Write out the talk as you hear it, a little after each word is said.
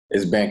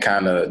it's been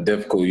kind of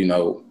difficult,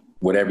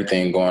 with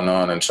everything going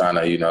on and trying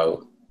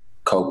to,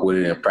 cope with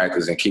it in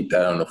practice and keep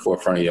that on the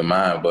forefront of your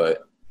mind.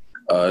 But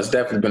it's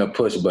definitely been a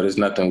push, but it's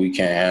nothing we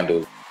can't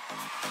handle.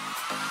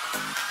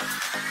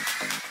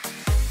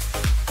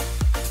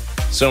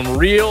 Some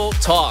real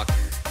talk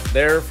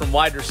there from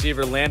wide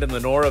receiver Landon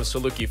Lenoir of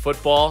Saluki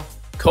football,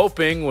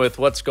 coping with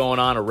what's going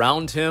on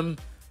around him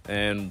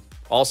and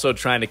also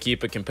trying to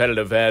keep a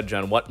competitive edge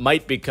on what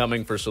might be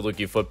coming for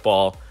Saluki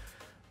football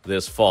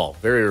this fall.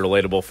 Very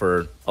relatable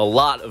for a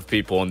lot of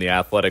people in the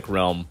athletic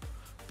realm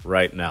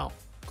right now.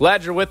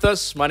 Glad you're with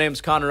us. My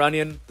name's Connor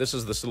Onion. This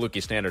is the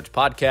Saluki Standards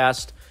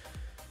Podcast.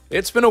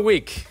 It's been a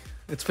week.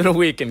 It's been a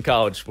week in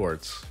college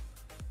sports.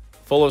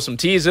 Full of some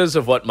teases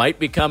of what might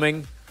be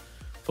coming.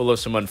 Full of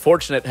some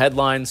unfortunate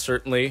headlines,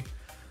 certainly.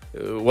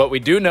 What we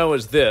do know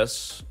is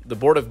this. The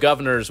Board of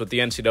Governors with the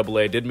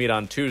NCAA did meet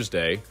on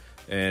Tuesday,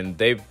 and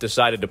they've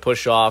decided to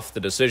push off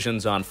the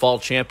decisions on fall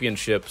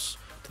championships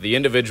to the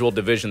individual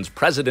divisions'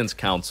 president's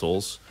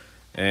councils.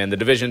 And the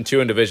Division II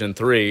and Division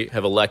III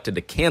have elected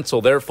to cancel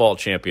their fall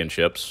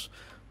championships.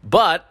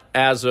 But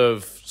as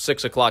of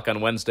 6 o'clock on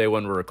Wednesday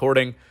when we're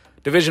recording,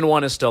 Division I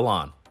is still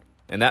on.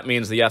 And that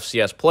means the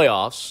FCS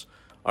playoffs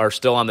are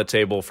still on the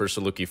table for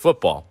Saluki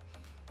football.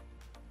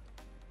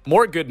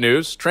 More good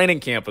news, training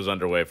camp is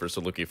underway for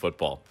Saluki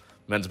football.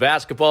 Men's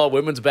basketball,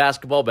 women's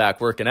basketball back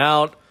working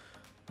out.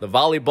 The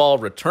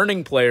volleyball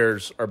returning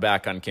players are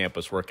back on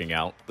campus working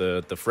out.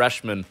 The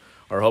freshmen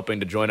are hoping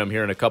to join them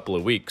here in a couple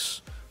of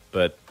weeks.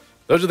 But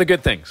those are the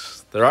good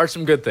things. There are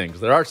some good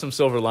things. There are some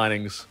silver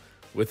linings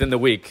within the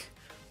week,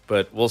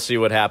 but we'll see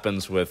what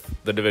happens with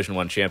the Division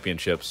I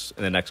championships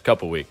in the next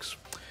couple weeks.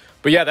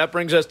 But yeah, that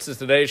brings us to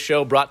today's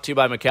show, brought to you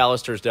by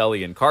McAllister's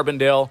Deli in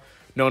Carbondale,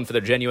 known for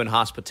their genuine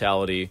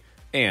hospitality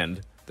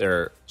and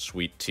their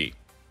sweet tea.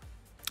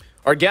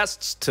 Our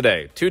guests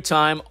today,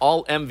 two-time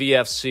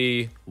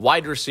All-MVFC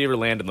wide receiver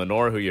Landon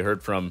Lenoir, who you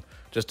heard from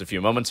just a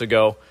few moments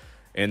ago,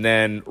 and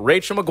then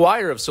Rachel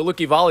McGuire of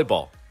Saluki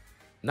Volleyball.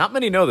 Not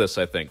many know this,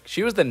 I think.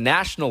 She was the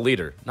national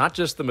leader, not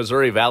just the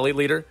Missouri Valley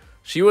leader.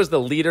 She was the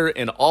leader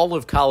in all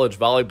of college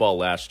volleyball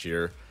last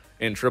year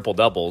in triple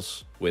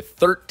doubles with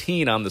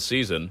 13 on the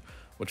season,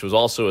 which was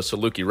also a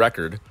Saluki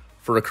record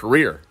for a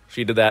career.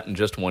 She did that in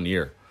just 1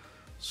 year.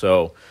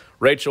 So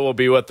Rachel will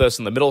be with us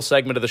in the middle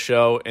segment of the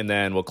show, and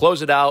then we'll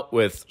close it out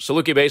with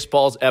Saluki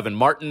Baseball's Evan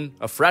Martin,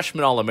 a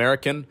freshman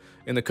All-American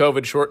in the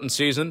COVID-shortened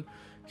season.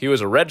 He was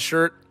a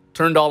redshirt,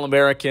 turned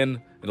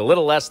All-American in a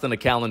little less than a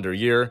calendar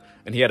year,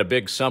 and he had a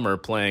big summer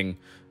playing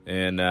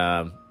in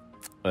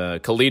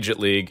collegiate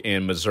league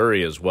in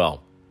Missouri as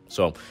well.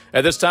 So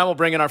at this time, we'll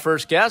bring in our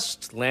first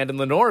guest, Landon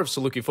Lenoir of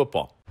Saluki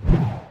football.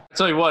 I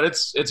tell you what,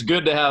 it's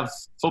good to have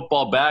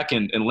football back,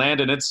 and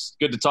Landon, it's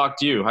good to talk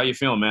to you. How you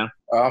feeling, man?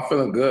 I'm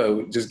feeling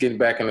good. Just getting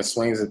back in the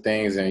swings of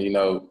things and,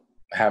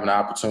 having the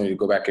opportunity to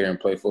go back here and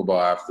play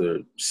football after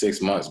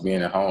 6 months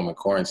being at home and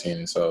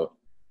quarantining. So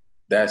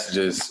that's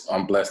just –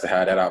 I'm blessed to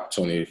have that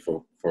opportunity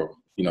for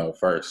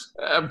first.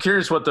 I'm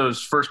curious what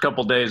those first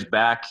couple days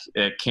back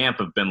at camp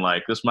have been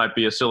like. This might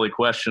be a silly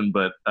question,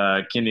 but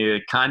can you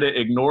kind of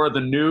ignore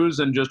the news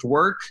and just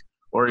work?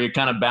 Or are you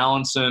kind of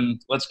balancing,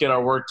 let's get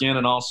our work in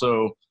and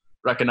also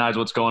recognize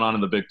what's going on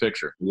in the big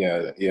picture?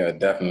 Yeah,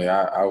 definitely.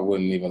 I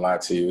wouldn't even lie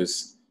to you.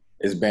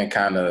 It's been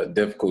kind of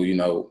difficult,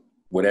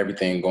 with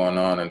everything going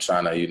on and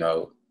trying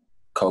to,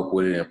 cope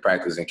with it in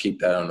practice and keep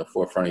that on the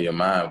forefront of your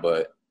mind.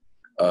 But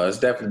it's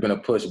definitely been a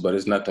push, but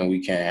it's nothing we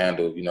can't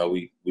handle.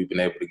 We've been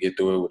able to get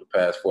through it with the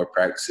past 4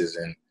 practices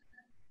and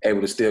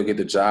able to still get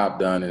the job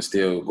done and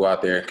still go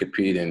out there and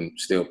compete and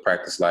still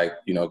practice like,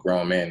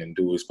 grown men and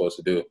do what we're supposed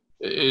to do.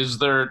 Is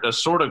there a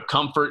sort of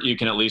comfort you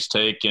can at least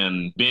take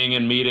in being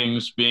in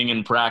meetings, being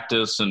in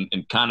practice, and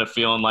kind of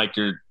feeling like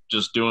you're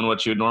just doing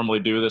what you would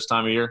normally do this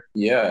time of year?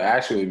 Yeah,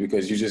 actually,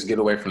 because you just get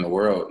away from the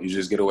world. You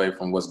just get away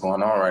from what's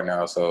going on right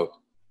now. So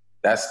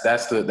that's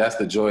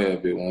the joy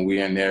of it when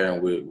we're in there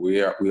and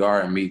we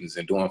are in meetings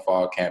and doing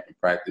fall camp and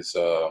practice.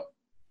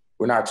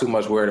 We're not too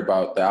much worried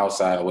about the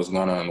outside of what's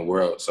going on in the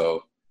world.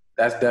 So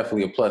that's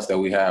definitely a plus that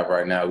we have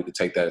right now. We can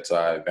take that to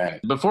our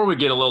advantage. Before we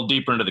get a little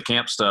deeper into the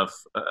camp stuff,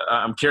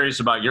 I'm curious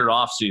about your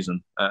off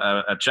season.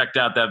 I checked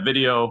out that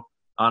video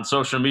on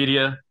social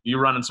media. You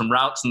running some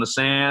routes in the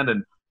sand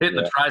and hitting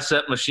the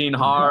tricep machine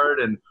hard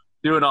and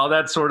doing all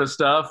that sort of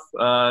stuff.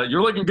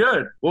 You're looking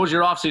good. What was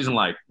your off season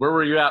like? Where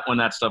were you at when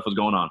that stuff was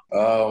going on?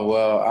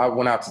 Well, I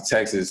went out to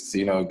Texas,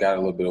 got a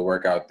little bit of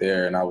work out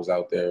there, and I was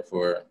out there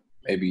for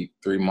maybe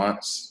 3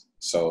 months.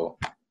 So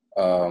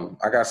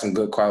I got some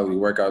good quality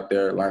work out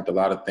there, learned a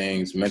lot of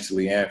things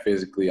mentally and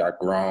physically. I've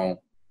grown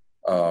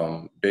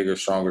bigger,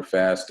 stronger,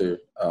 faster,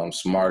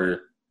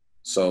 smarter.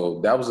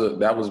 So that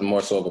was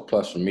more so of a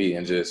plus for me,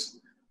 and just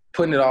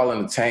putting it all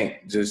in the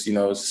tank. Just,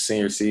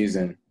 senior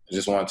season, I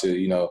just wanted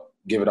to,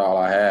 give it all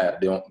I had.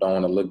 Don't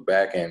want to look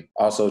back, and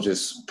also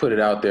just put it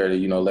out there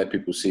to, let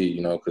people see,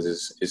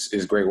 because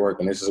it's great work,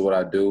 and this is what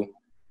I do.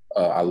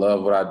 I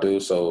love what I do,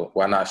 so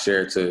why not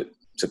share it to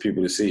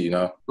people to see,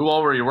 Who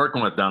all were you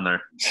working with down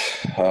there?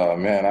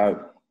 Man,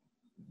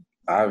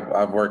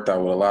 I've worked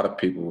out with a lot of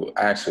people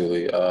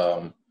actually.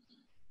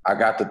 I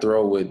got to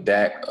throw with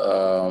Dak.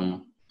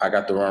 I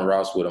got to run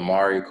routes with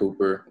Amari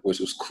Cooper, which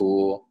was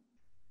cool.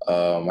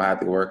 I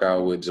had to work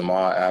out with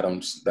Jamal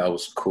Adams. That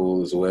was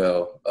cool as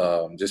well.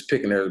 Just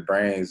picking their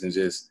brains and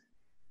just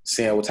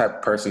seeing what type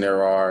of person they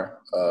are.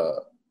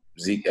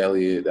 Zeke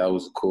Elliott, that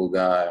was a cool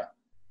guy.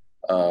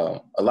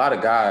 A lot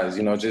of guys,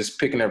 just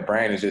picking their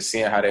brain and just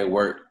seeing how they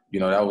work.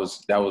 That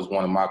was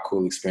one of my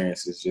cool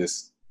experiences.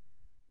 Just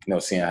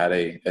seeing how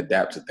they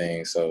adapt to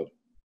things. So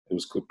it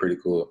was cool, pretty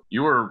cool.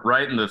 You were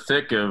right in the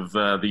thick of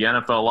the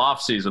NFL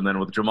offseason then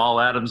with Jamal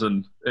Adams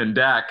and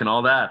Dak and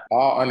all that.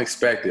 All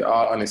unexpected.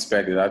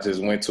 I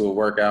just went to a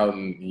workout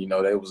and,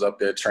 they was up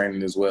there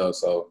training as well.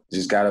 So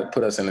just got to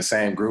put us in the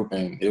same group.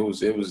 And it was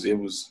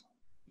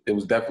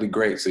definitely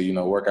great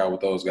to, work out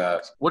with those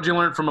guys. What'd you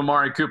learn from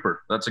Amari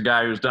Cooper? That's a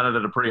guy who's done it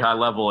at a pretty high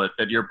level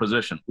at your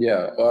position.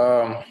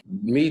 Yeah.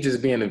 Me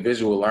just being a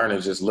visual learner,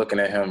 just looking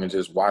at him and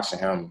just watching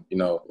him,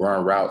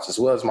 run routes, as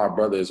well as my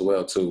brother as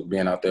well, too,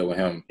 being out there with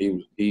him.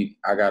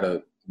 I got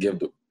to give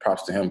the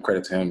props to him,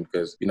 credit to him,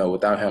 because,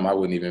 without him, I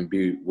wouldn't even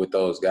be with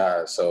those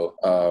guys. So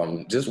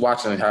just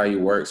watching how he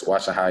works,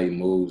 watching how he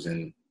moves,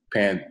 and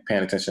paying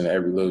attention to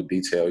every little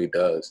detail he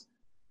does.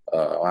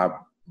 I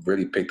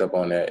really picked up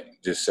on that.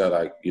 Just said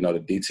the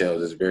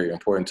details is very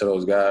important to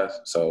those guys.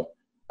 So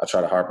I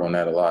try to harp on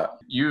that a lot.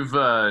 You've,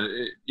 I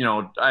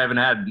haven't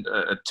had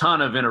a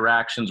ton of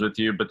interactions with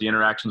you, but the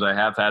interactions I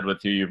have had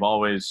with you, you've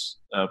always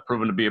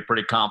proven to be a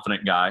pretty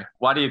confident guy.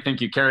 Why do you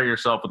think you carry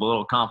yourself with a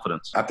little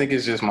confidence? I think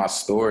it's just my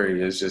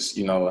story. It's just,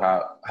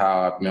 how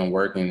I've been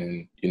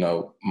working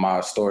and, my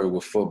story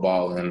with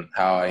football and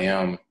how I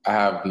am. I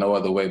have no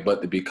other way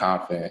but to be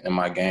confident in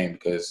my game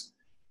because,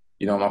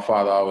 my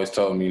father always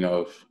told me,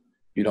 if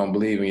you don't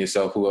believe in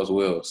yourself, who else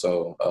will?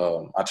 So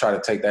I try to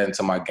take that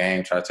into my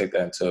game, try to take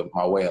that into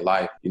my way of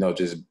life,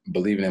 just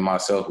believing in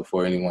myself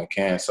before anyone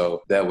can.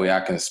 So that way I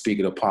can speak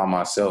it upon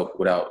myself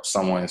without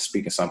someone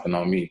speaking something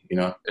on me,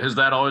 Has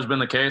that always been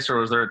the case, or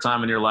was there a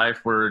time in your life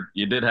where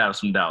you did have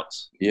some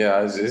doubts?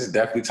 Yeah, it's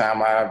definitely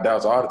time I have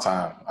doubts all the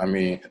time. I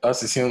mean,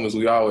 us as humans,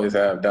 we always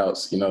have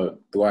doubts,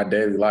 through our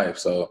daily life.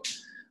 So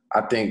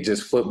I think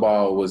just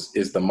football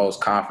is the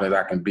most confident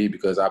I can be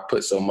because I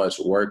put so much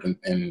work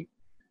and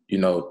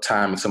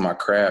time into my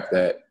craft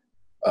that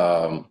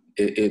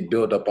it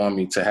built up on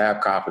me to have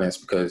confidence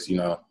because,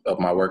 of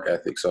my work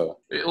ethic. So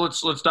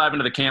let's dive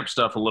into the camp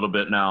stuff a little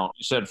bit now.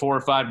 You said 4 or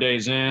 5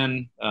 days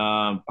in.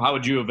 How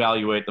would you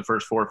evaluate the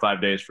first 4 or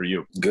 5 days for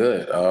you?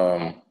 Good.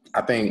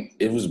 I think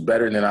it was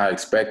better than I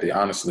expected,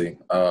 honestly.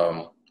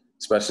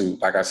 Especially,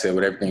 like I said,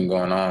 with everything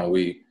going on,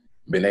 we've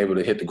been able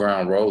to hit the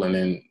ground rolling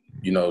and,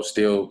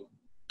 still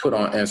put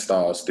on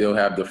installs, still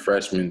have the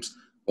freshmen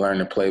learn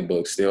the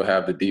playbook, still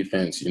have the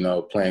defense,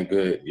 playing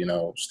good,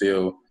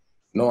 still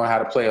knowing how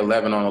to play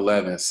 11 on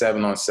 11,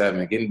 7 on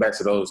 7, getting back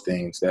to those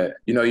things that,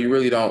 you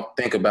really don't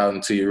think about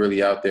until you're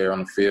really out there on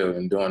the field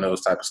and doing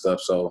those type of stuff.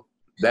 So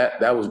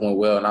that was going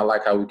well. And I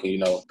like how we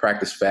can,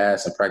 practice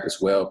fast and practice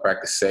well,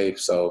 practice safe.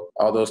 So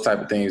all those type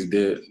of things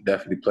did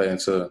definitely play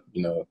into,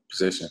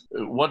 position.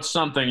 What's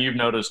something you've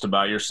noticed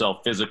about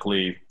yourself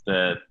physically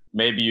that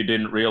maybe you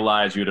didn't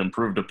realize you'd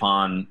improved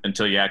upon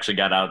until you actually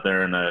got out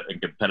there in a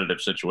competitive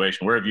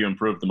situation? Where have you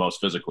improved the most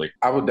physically?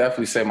 I would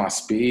definitely say my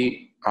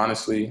speed,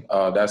 honestly.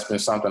 That's been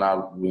something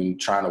I've been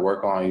trying to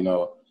work on,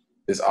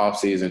 this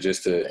offseason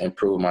just to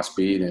improve my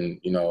speed and,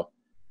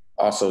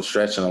 also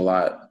stretching a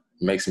lot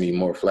makes me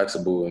more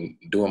flexible and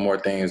doing more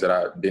things that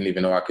I didn't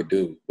even know I could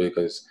do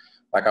because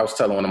like I was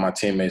telling one of my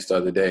teammates the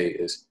other day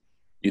is,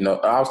 I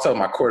was telling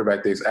my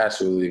quarterback this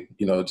actually,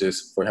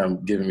 just for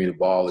him giving me the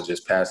ball or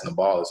just passing the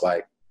ball. It's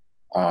like,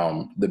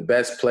 the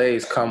best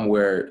plays come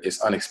where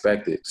it's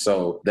unexpected.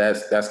 So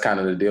that's kind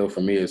of the deal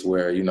for me is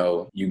where,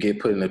 you get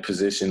put in a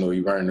position or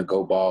you're running the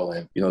go ball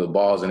and, the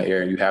ball's in the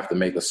air and you have to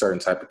make a certain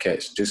type of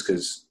catch just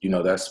because,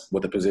 that's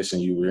what the position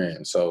you were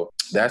in. So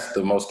that's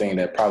the most thing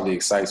that probably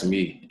excites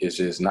me is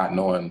just not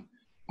knowing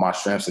my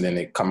strengths and then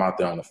they come out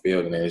there on the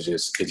field and it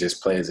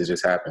just plays, it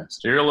just happens.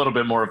 So you're a little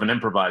bit more of an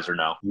improviser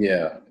now.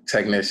 Yeah,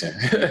 technician.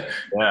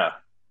 Yeah.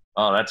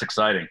 Oh, that's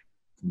exciting.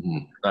 Mm-hmm.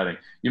 Exciting.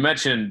 You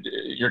mentioned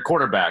your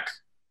quarterback.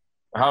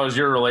 How has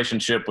your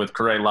relationship with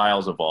Corey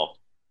Lyles evolved?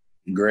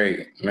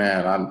 Great,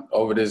 man. I'm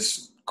over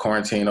this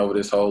quarantine, over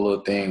this whole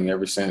little thing.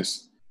 Ever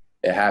since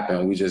it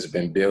happened, we just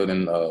been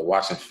building,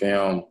 watching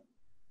film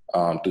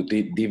through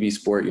DV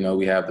Sport.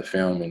 We have the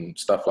film and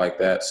stuff like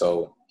that.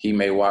 So he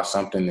may watch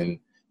something and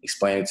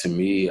explain it to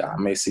me. I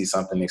may see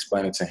something and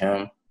explain it to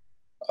him.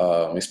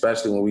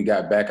 Especially when we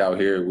got back out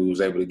here, we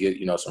was able to get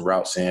some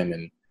routes in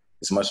and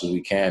as much as we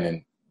can.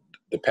 And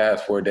the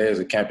past 4 days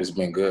of camp has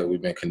been good.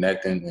 We've been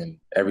connecting and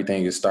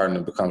everything is starting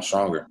to become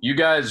stronger. You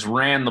guys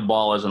ran the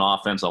ball as an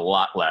offense a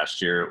lot last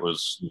year. It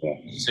was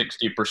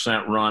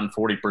 60% run,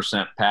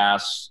 40%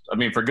 pass. I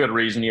mean, for good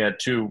reason. You had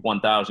 2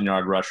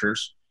 1,000-yard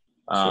rushers.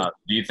 Sure.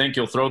 Do you think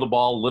you'll throw the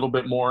ball a little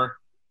bit more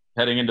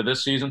heading into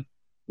this season?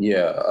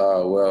 Yeah.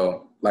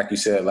 Well, like you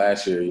said,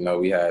 last year,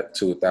 we had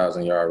 2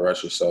 1,000-yard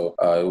rushers. So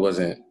it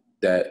wasn't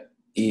that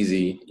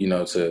easy,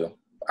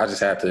 I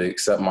just had to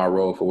accept my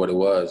role for what it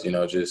was,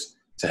 just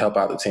to help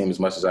out the team as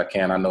much as I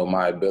can. I know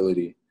my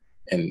ability.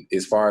 And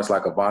as far as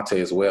like Avante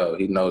as well,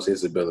 he knows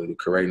his ability.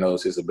 Correa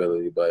knows his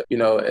ability. But,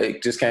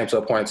 it just came to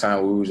a point in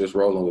time where we were just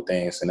rolling with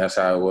things. And that's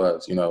how it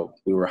was.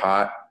 We were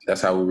hot.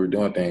 That's how we were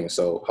doing things.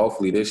 So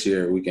hopefully this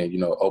year we can,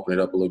 open it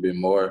up a little bit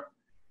more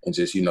and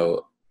just,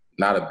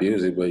 not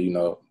abuse it, but,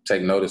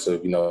 take notice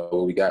of,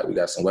 what we got. We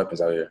got some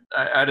weapons out here.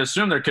 I'd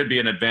assume there could be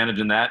an advantage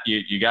in that.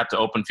 You got to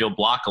open field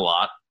block a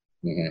lot.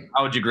 Mm-hmm.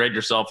 How would you grade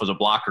yourself as a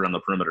blocker on the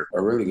perimeter?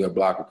 A really good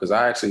blocker, because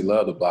I actually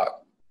love to block.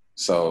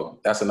 So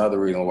that's another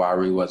reason why I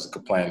really wasn't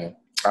complaining.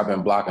 I've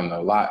been blocking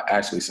a lot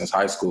actually since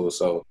high school.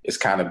 So it's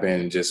kind of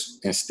been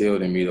just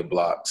instilled in me to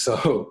block.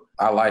 So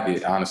I like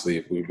it, honestly,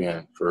 if we're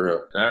being for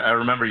real. I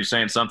remember you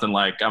saying something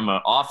like, I'm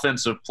an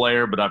offensive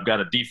player, but I've got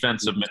a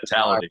defensive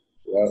mentality.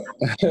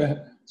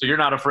 Yep. So you're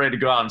not afraid to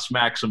go out and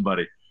smack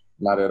somebody?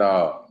 Not at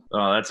all.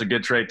 Oh, that's a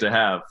good trait to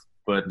have.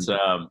 But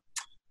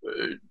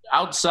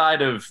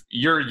outside of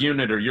your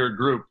unit or your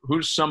group,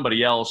 who's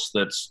somebody else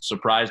that's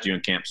surprised you in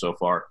camp so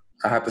far?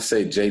 I have to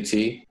say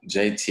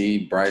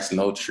JT, Bryce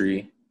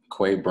Notree,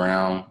 Quay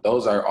Brown.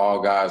 Those are all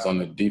guys on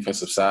the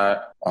defensive side,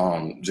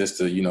 just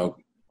to,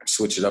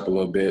 switch it up a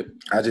little bit.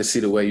 I just see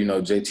the way,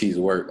 JT's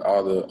work,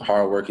 all the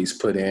hard work he's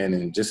put in,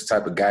 and just the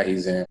type of guy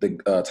he's in,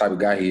 the type of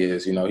guy he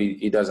is.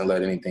 He doesn't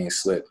let anything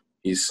slip.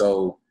 He's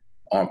so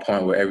on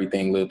point with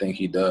little thing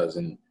he does,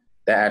 and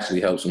that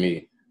actually helps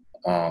me.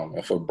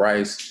 And for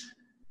Bryce,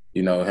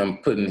 him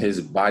putting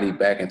his body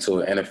back into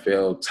an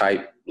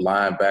NFL-type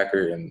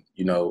linebacker and,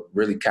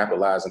 really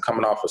capitalizing,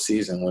 coming off a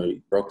season where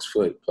he broke his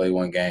foot, played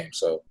one game.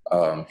 So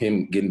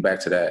him getting back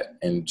to that.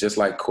 And just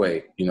like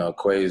Quay,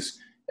 Quay's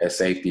at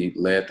safety,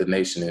 led the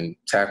nation in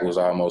tackles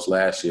almost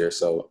last year.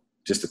 So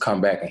just to come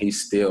back and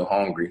he's still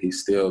hungry.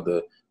 He's still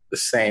the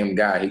same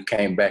guy. He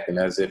came back and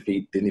as if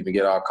he didn't even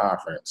get all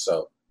conference.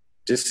 So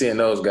just seeing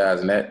those guys,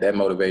 and that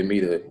motivated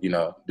me to,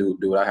 do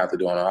what I have to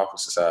do on the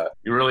offensive side.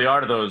 You really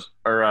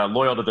are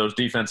loyal to those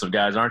defensive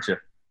guys, aren't you?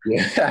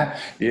 Yeah,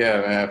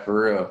 man,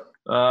 for real.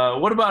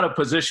 What about a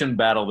position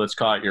battle that's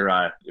caught your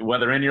eye?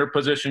 Whether in your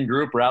position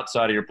group or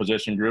outside of your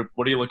position group,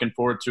 what are you looking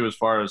forward to as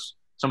far as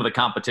some of the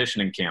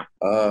competition in camp?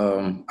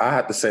 I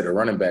have to say the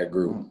running back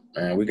group,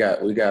 man. We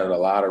got a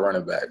lot of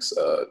running backs.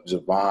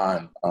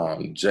 Javon,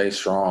 Jay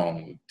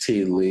Strong,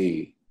 T.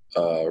 Lee,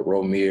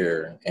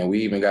 Romir, and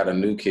we even got a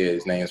new kid.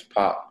 His name's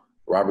Pop,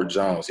 Robert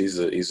Jones. He's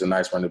a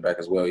nice running back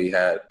as well. He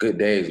had good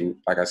days.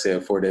 Like I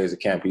said, 4 days of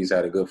camp. He's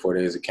had a good 4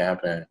 days of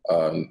camp, and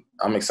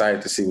I'm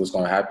excited to see what's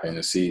going to happen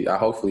and see.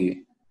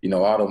 Hopefully,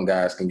 all them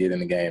guys can get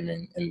in the game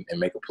and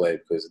make a play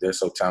because they're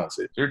so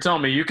talented. You're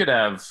telling me you could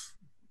have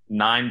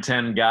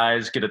 9-10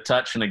 guys get a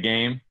touch in a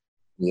game?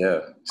 Yeah,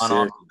 on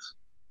offense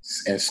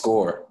and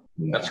score.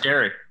 That's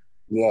scary.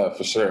 Yeah,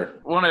 for sure.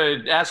 I want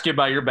to ask you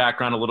about your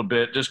background a little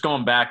bit. Just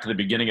going back to the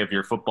beginning of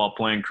your football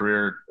playing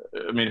career,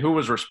 I mean, who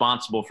was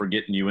responsible for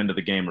getting you into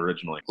the game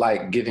originally?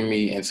 Like getting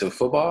me into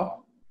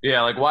football?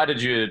 Yeah, like why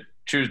did you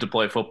choose to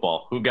play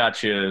football? Who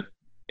got you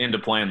into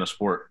playing the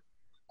sport?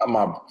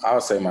 I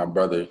would say my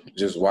brother,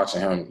 just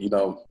watching him.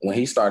 When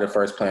he started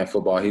first playing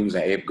football, he was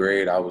in 8th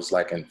grade. I was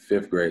like in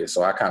 5th grade.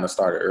 So I kind of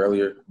started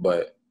earlier,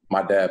 but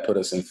my dad put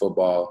us in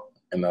football,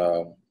 and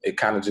it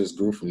kind of just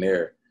grew from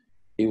there.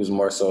 He was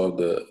more so of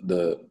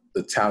the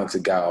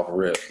talented guy off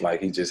rip. Like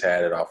he just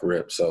had it off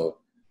rip. So,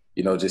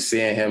 just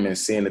seeing him and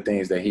seeing the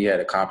things that he had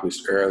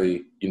accomplished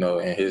early,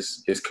 in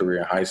his career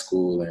in high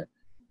school, and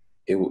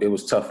it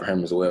was tough for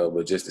him as well.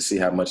 But just to see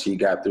how much he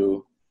got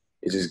through,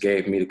 it just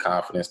gave me the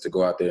confidence to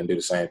go out there and do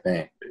the same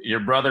thing.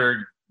 Your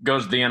brother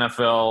goes to the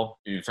NFL.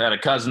 You've had a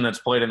cousin that's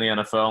played in the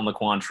NFL,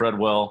 Laquan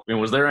Treadwell. I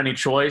mean, was there any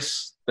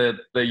choice that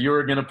you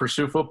were going to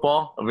pursue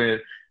football? I mean,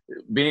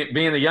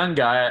 being a young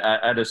guy,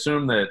 I'd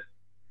assume that,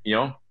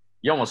 you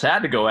almost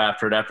had to go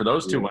after it after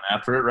those two went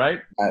after it,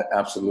 right?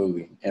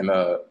 Absolutely. And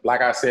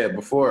like I said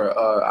before,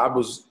 I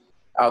was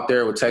out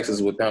there with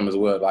Texas with them as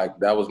well. Like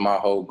that was my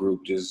whole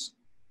group, just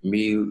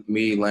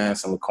me,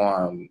 Lance, and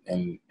Laquan,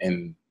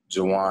 and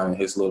Jawan and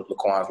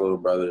Laquan's little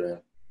brother,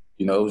 and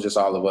it was just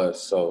all of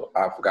us. So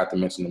I forgot to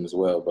mention them as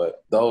well.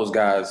 But those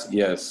guys,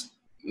 yes,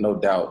 no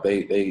doubt,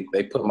 they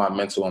put my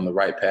mental on the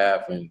right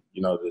path, and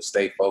to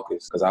stay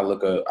focused, because I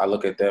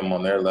look at them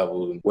on their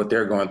level and what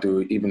they're going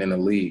through, even in the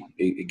league.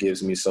 It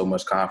gives me so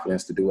much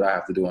confidence to do what I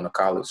have to do on a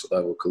college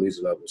level,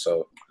 collegiate level.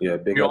 So yeah,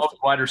 big. You always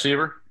wide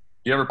receiver?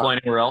 Did you ever play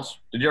anywhere else?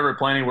 Did you ever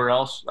play anywhere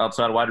else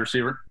outside of wide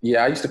receiver?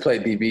 Yeah, I used to play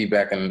DB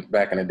back in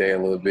the day a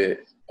little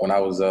bit when I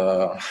was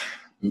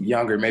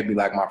younger, maybe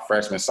like my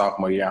freshman,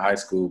 sophomore year in high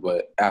school.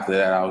 But after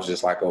that, I was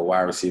just like a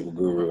wide receiver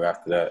guru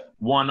after that.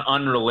 One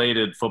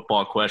unrelated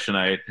football question.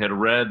 I had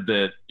read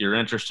that you're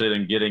interested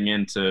in getting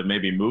into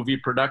maybe movie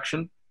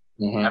production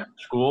after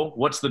school.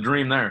 What's the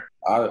dream there?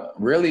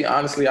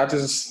 Honestly, I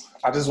just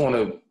want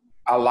to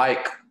 –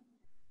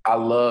 I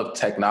love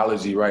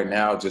technology right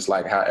now, just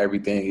like how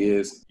everything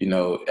is.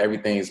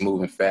 Everything's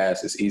moving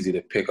fast. It's easy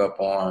to pick up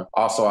on.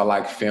 Also, I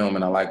like film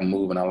and I like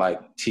moving. I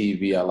like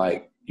TV. I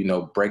like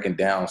breaking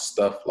down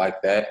stuff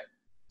like that.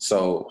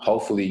 So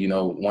hopefully,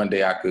 one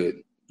day I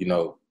could,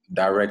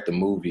 direct a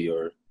movie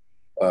or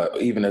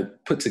even to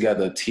put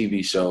together a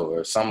TV show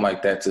or something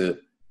like that.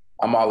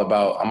 I'm all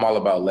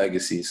about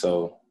legacy.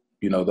 So,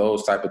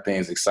 those type of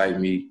things excite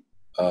me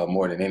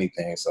more than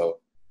anything. So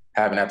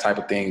having that type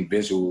of thing,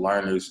 visual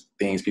learners,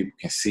 things people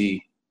can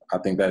see, I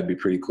think that'd be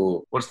pretty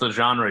cool. What's the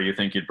genre you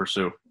think you'd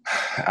pursue?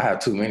 I have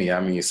too many. I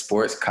mean,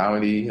 sports,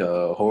 comedy,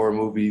 horror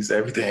movies,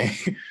 everything.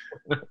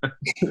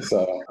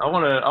 So I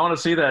want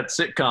to see that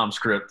sitcom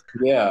script.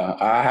 Yeah,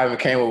 I haven't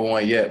came up with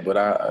one yet,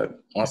 but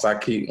once I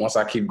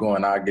keep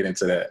going, I'll get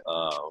into that.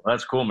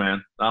 That's cool,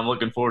 man. I'm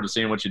looking forward to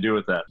seeing what you do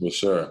with that. For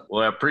sure.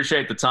 Well, I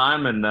appreciate the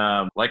time,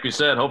 and like we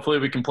said, hopefully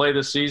we can play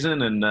this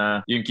season,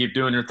 and you can keep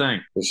doing your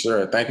thing. For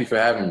sure. Thank you for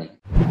having me.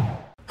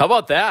 How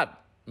about that?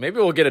 Maybe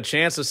we'll get a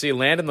chance to see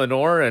Landon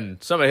Lenoir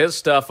and some of his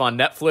stuff on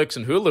Netflix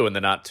and Hulu in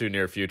the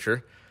not-too-near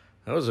future.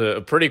 That was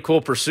a pretty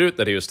cool pursuit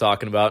that he was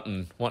talking about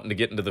and wanting to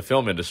get into the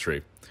film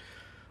industry.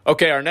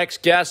 Okay, our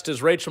next guest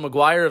is Rachel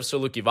McGuire of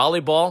Saluki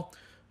Volleyball.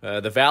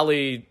 The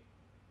Valley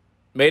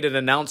made an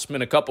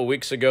announcement a couple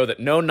weeks ago that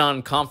no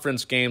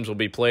non-conference games will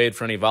be played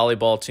for any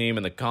volleyball team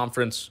in the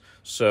conference,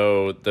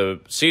 so the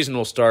season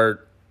will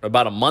start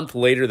about a month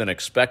later than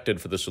expected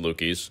for the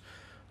Salukis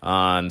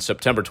on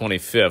September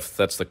 25th.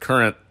 That's the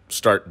current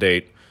start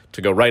date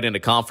to go right into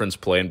conference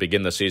play and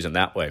begin the season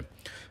that way.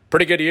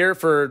 Pretty good year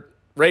for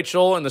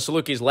Rachel and the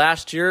Salukis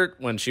last year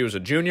when she was a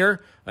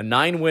junior, a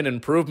 9-win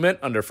improvement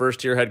under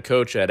first-year head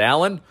coach Ed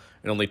Allen,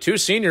 and only 2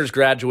 seniors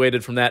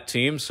graduated from that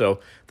team, so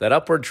that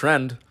upward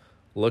trend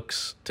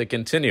looks to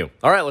continue.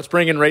 All right, let's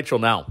bring in Rachel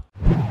now.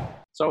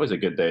 It's always a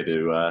good day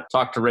to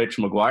talk to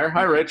Rachel McGuire.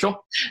 Hi,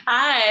 Rachel.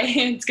 Hi,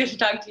 it's good to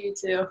talk to you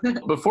too.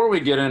 Before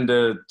we get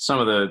into some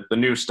of the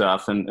new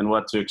stuff and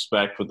what to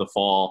expect with the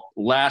fall,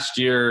 last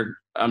year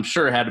I'm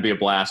sure it had to be a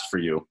blast for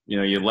you.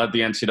 You led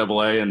the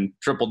NCAA in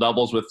triple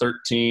doubles with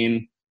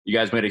 13. You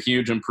guys made a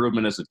huge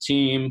improvement as a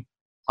team.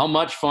 How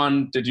much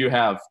fun did you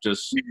have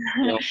just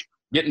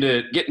getting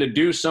to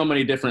do so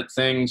many different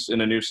things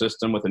in a new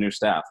system with a new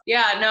staff?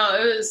 Yeah, no,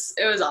 it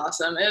was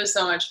awesome. It was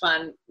so much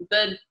fun.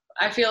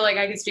 I feel like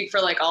I could speak for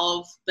all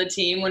of the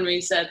team when we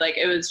said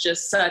it was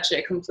just such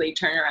a complete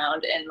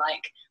turnaround, and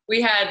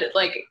we had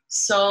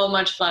so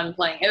much fun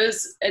playing.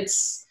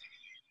 It's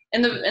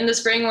in the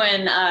spring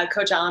when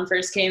Coach Allen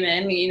first came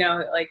in, he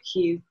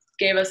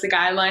gave us the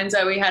guidelines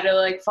that we had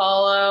to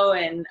follow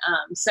and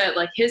set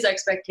his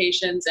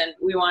expectations, and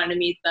we wanted to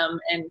meet them.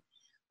 And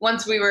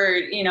once we were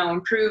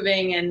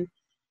improving and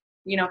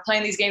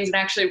playing these games and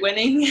actually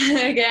winning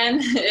again,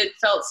 it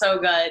felt so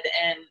good,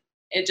 and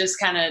it just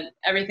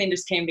everything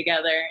just came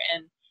together.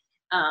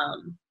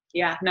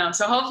 And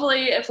so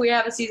hopefully if we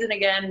have a season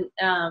again,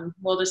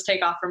 we'll just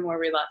take off from where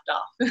we left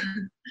off.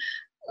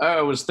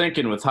 I was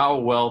thinking with how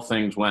well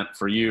things went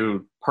for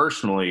you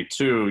personally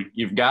too,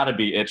 you've got to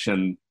be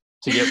itching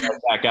to get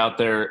back out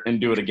there and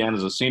do it again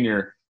as a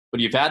senior,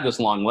 but you've had this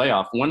long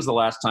layoff. When's the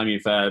last time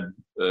you've had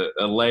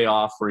a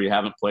layoff where you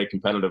haven't played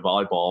competitive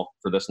volleyball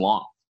for this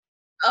long?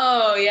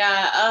 Oh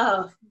yeah.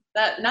 Oh,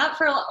 that not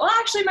for, well,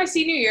 actually my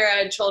senior year I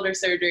had shoulder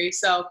surgery.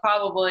 So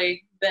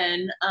probably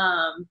then.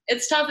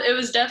 It's tough. It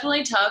was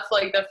definitely tough.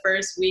 The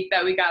first week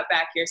that we got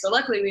back here. So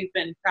luckily we've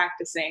been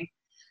practicing,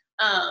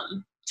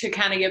 to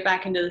get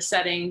back into the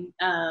setting,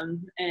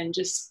 and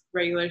just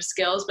regular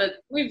skills, but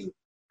we've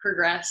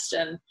progressed.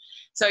 And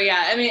so,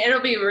 yeah, I mean,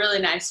 it'll be really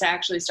nice to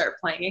actually start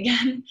playing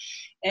again.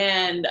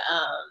 And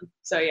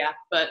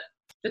but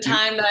the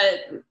time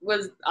that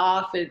was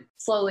off, it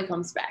slowly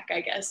comes back, I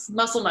guess.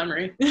 Muscle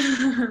memory.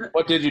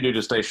 What did you do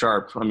to stay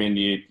sharp? I mean,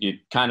 you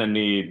kind of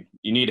need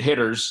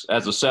hitters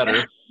as a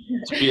setter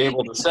to be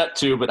able to set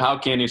to, but how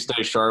can you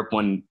stay sharp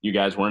when you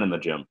guys weren't in the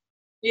gym?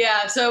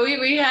 Yeah, so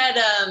we had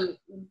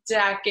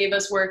Zach gave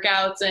us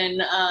workouts,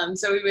 and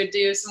so we would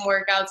do some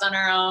workouts on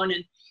our own.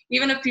 And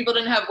even if people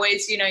didn't have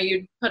weights,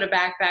 you'd put a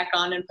backpack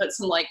on and put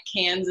some like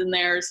cans in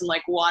there, or some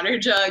like water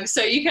jugs.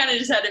 So you kind of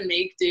just had to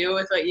make do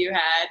with what you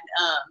had.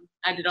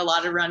 I did a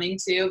lot of running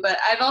too, but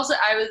I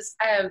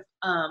have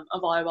a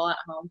volleyball at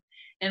home,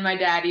 and my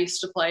dad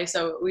used to play,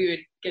 so we would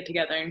get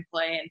together and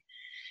play. And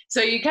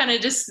so you kind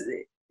of just,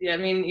 I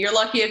mean, you're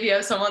lucky if you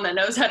have someone that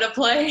knows how to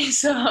play.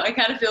 So I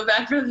kind of feel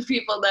bad for the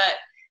people that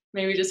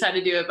maybe just had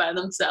to do it by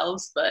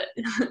themselves, but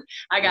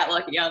I got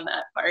lucky on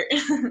that part.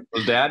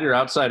 Was Dad your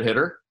outside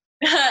hitter?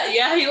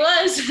 Yeah, he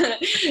was.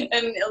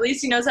 And at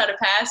least he knows how to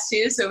pass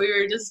too. So we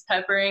were just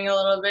peppering a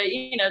little bit,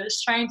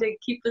 just trying to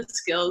keep the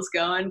skills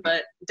going.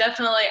 But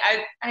definitely,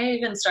 I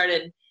even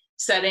started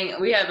setting.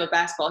 We have a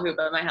basketball hoop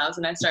at my house,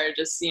 and I started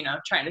just,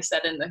 trying to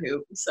set in the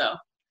hoop. So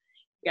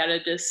you got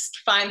to just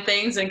find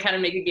things and kind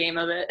of make a game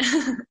of it.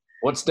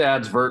 What's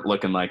Dad's vert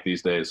looking like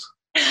these days?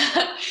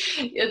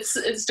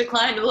 It's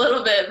declined a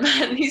little bit,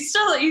 but he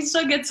still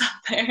gets up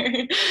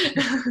there.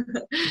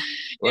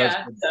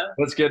 Well,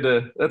 that's good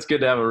to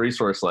have a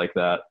resource like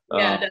that.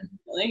 Yeah,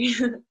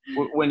 definitely.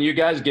 When you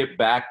guys get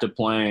back to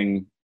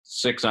playing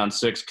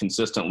 6-on-6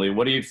 consistently.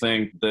 What do you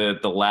think the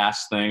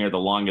last thing or the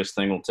longest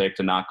thing will take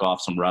to knock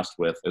off some rust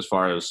with as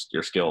far as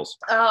your skills?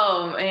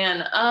 Oh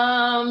man,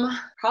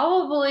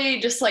 probably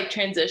just like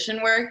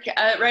transition work.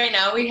 Right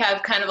now we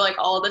have kind of like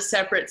all the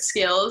separate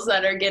skills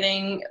that are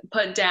getting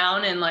put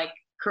down and like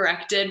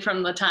corrected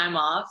from the time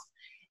off.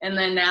 And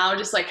then now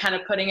just like kind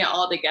of putting it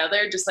all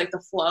together, just like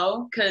the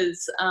flow.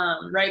 Cause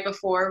right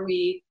before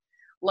we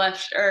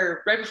left,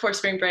 or right before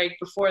spring break,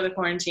 before the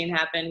quarantine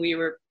happened, we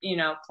were,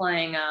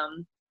 playing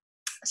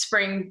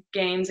spring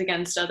games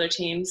against other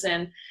teams.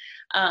 And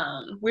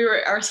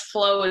our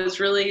flow was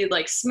really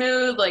like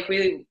smooth. Like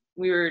we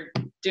were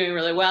doing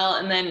really well.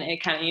 And then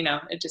it kind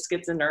of, it just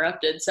gets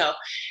interrupted. So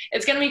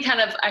it's going to be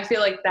kind of, I feel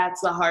like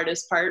that's the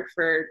hardest part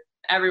for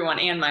everyone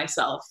and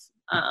myself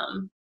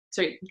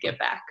to get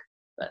back.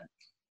 But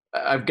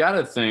I've got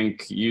to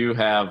think you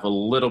have a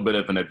little bit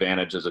of an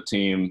advantage as a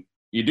team.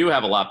 You do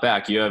have a lot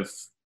back. You have,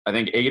 I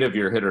think, 8 of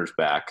your hitters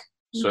back.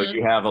 So Mm-hmm.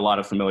 you have a lot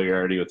of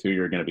familiarity with who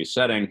you're going to be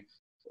setting.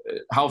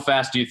 How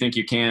fast do you think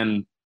you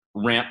can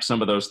ramp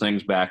some of those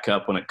things back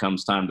up when it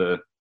comes time to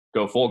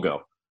go full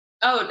go?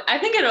 Oh, I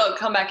think it'll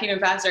come back even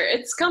faster.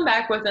 It's come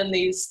back within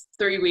these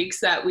 3 weeks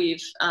that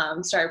we've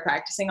started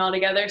practicing all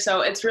together.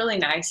 So it's really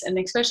nice. And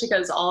especially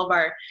because all of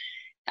our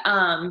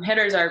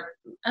hitters are,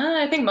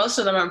 I think most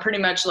of them are pretty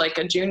much like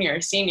a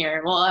junior,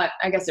 senior. Well,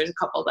 I guess there's a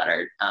couple that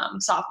are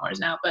sophomores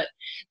now, but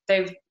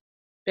they've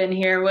been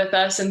here with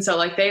us. And so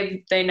like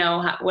they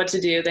know what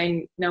to do.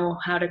 They know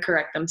how to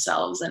correct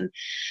themselves. And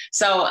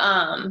so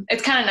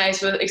it's kind of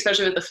nice,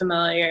 especially with the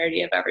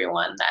familiarity of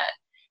everyone, that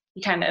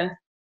you kind of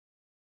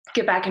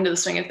get back into the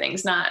swing of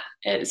things.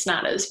 It's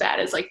not as bad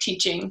as like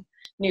teaching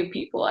new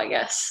people, I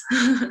guess.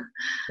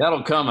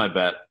 That'll come, I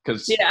bet,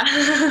 because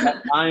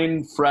yeah.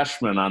 9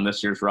 freshmen on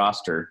this year's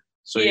roster.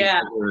 So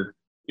yeah.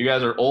 You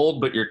guys are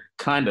old, but you're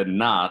kind of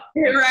not.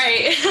 You're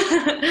right.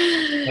 At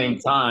the same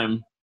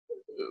time,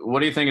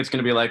 what do you think it's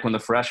going to be like when the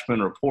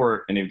freshmen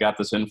report and you've got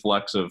this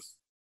influx of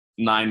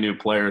 9 new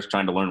players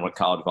trying to learn what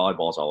college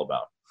volleyball is all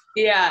about?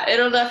 Yeah,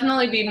 it'll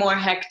definitely be more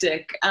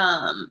hectic,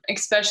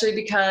 especially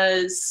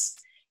because,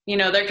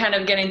 they're kind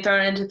of getting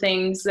thrown into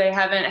things. They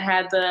haven't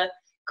had the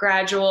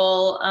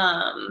gradual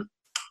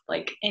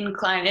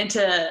incline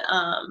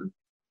into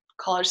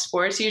college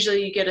sports.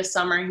 Usually you get a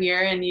summer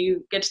here and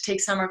you get to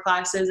take summer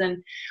classes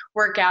and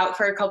work out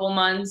for a couple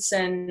months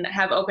and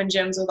have open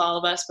gyms with all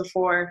of us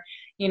before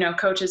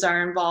coaches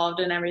are involved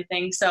and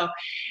everything. So,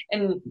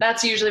 and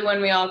that's usually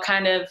when we all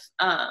kind of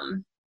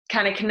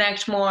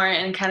connect more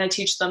and kind of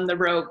teach them the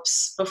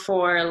ropes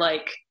before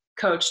like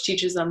coach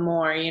teaches them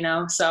more,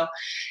 so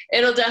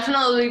it'll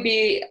definitely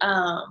be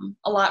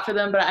a lot for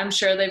them, but I'm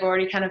sure they've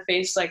already kind of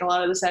faced like a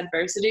lot of this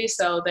adversity.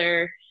 So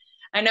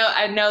I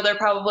know they're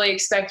probably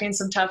expecting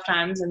some tough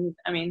times. And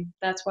I mean,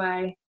 that's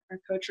why our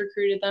coach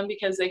recruited them,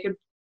 because they could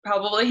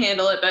probably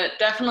handle it, but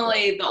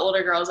definitely the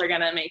older girls are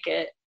going to make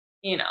it,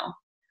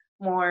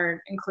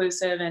 more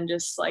inclusive and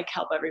just like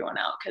help everyone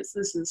out. Cause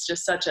this is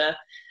just such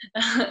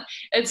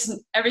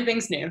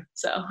everything's new.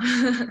 So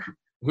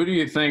who do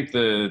you think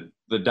the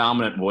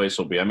dominant voice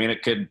will be? I mean,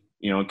 it could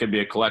be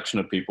a collection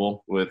of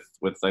people with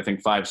I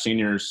think 5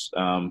 seniors.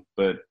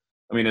 But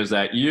I mean, is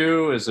that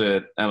you? Is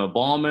it Emma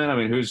Ballman? I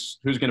mean, who's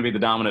going to be the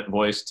dominant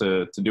voice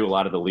to do a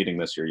lot of the leading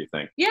this year, you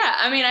think? Yeah,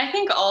 I mean, I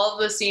think all of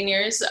the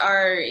seniors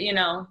are,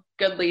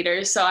 good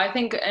leaders. So I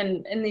think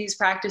in these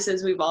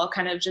practices, we've all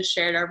kind of just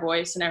shared our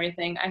voice and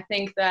everything. I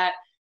think that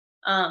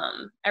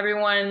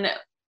everyone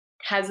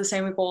has the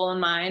same goal in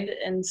mind.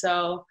 And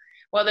so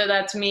whether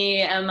that's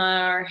me,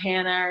 Emma, or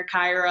Hannah, or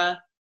Kyra,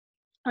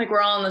 like we're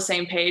all on the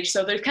same page.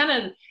 So there's kind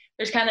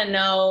of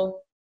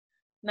no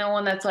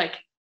one that's like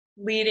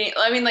leading.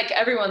 I mean, like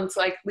everyone's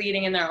like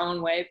leading in their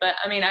own way, but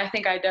I mean, I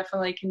think I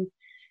definitely can.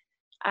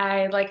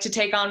 I like to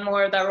take on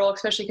more of that role,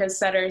 especially because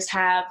setters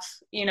have,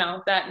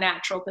 that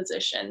natural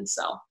position.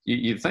 So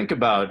you think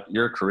about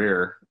your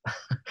career.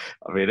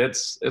 I mean,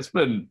 it's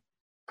been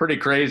pretty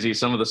crazy.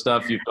 Some of the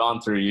stuff you've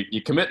gone through.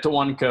 You commit to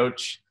one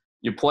coach,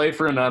 you play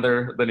for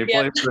another, then you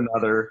play for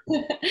another.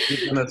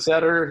 You've been a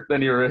setter,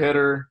 then you're a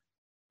hitter,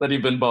 then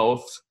you've been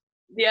both.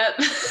 Yep.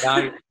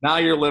 Now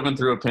you're living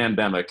through a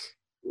pandemic.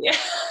 Yeah.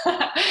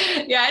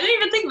 Yeah, I didn't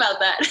even think about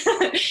that.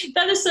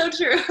 That is so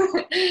true.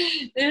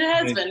 It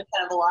has been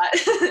kind of a lot.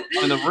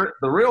 In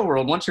the real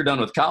world, once you're done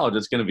with college,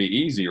 it's going to be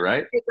easy,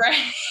 right?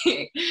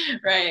 Right.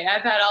 Right.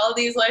 I've had all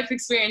these life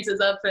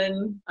experiences up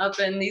in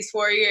these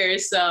 4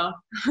 years, so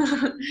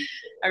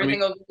everything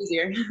will be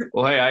easier.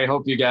 Well, hey, I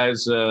hope you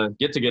guys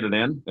get it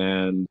in,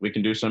 and we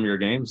can do some of your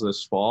games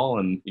this fall,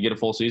 and you get a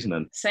full season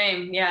in.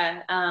 Same,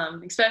 yeah.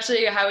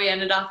 Especially how we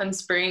ended off in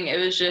spring. It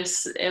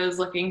was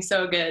looking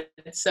so good.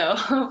 So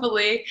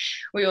hopefully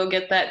we will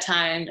get that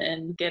time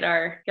and get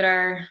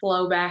our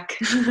flow back.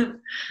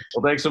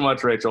 Well, thanks so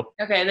much, Rachel.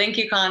 Okay, thank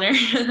you, Connor.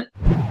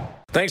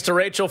 Thanks to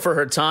Rachel for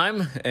her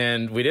time,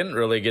 and we didn't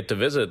really get to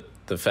visit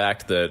the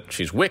fact that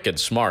she's wicked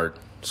smart.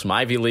 Some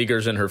Ivy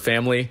Leaguers in her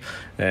family,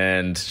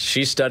 and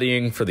she's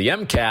studying for the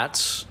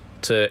MCATs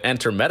to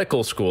enter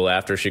medical school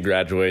after she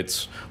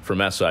graduates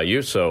from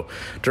SIU. So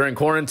during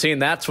quarantine,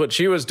 that's what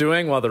she was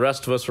doing while the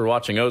rest of us were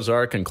watching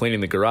Ozark and cleaning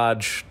the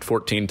garage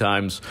 14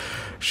 times.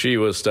 She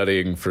was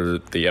studying for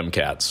the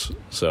MCATs.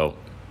 So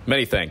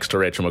many thanks to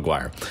Rachel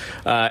McGuire.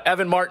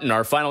 Evan Martin,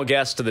 our final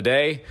guest of the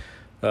day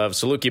of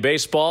Saluki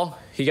Baseball.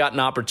 He got an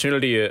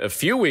opportunity a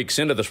few weeks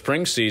into the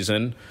spring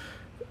season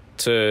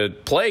to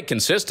play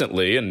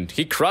consistently, and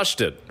he crushed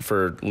it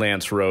for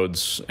Lance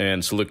Rhodes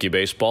and Saluki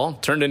Baseball.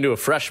 Turned into a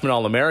freshman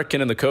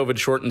All-American in the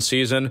COVID-shortened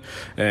season,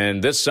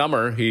 and this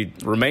summer he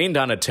remained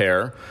on a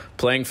tear,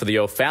 playing for the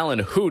O'Fallon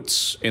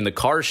Hoots in the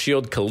Car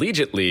Shield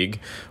Collegiate League,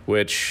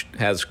 which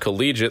has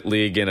Collegiate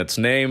League in its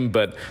name,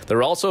 but there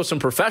are also some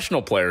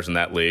professional players in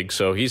that league,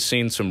 so he's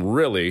seen some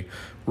really,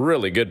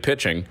 really good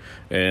pitching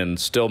and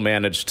still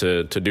managed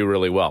to do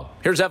really well.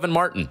 Here's Evan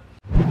Martin.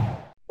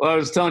 Well, I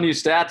was telling you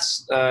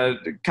stats,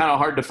 kind of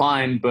hard to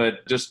find,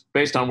 but just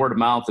based on word of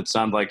mouth, it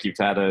sounded like you've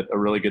had a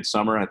really good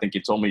summer. I think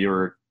you told me you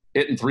were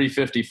hitting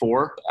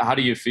 354. How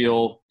do you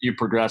feel you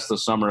progressed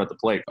this summer at the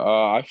plate?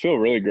 I feel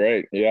really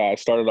great. Yeah, I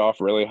started off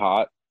really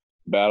hot,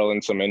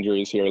 battling some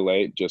injuries here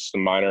late, just a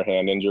minor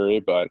hand injury.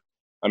 But,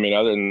 I mean,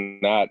 other than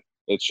that,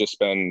 it's just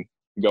been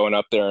going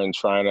up there and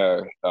trying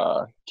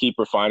to keep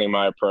refining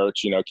my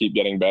approach, keep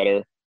getting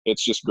better.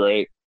 It's just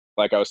great.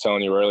 Like I was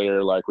telling you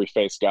earlier, like we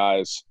face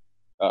guys.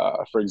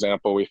 For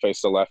example, we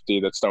faced a lefty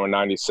that's throwing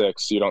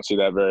 96. You don't see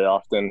that very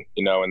often,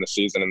 in the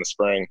season in the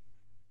spring.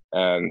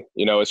 And,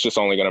 it's just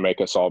only going to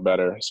make us all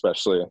better,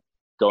 especially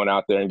going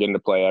out there and getting to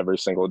play every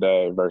single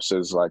day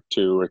versus like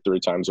 2 or 3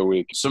 times a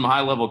week. Some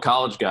high-level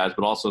college guys,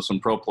 but also some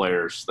pro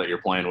players that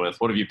you're playing with.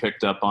 What have you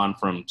picked up on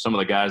from some of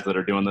the guys that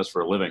are doing this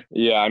for a living?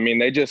 Yeah, I mean,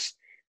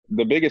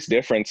 the biggest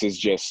difference is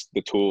just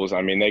the tools.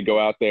 I mean, they go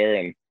out there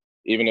and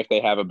even if they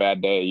have a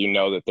bad day,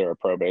 that they're a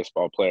pro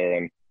baseball player.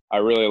 And I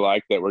really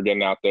like that we're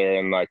getting out there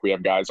and like we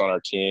have guys on our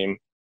team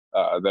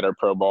that are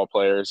pro ball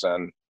players,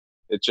 and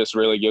it just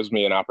really gives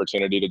me an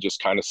opportunity to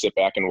just kind of sit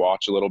back and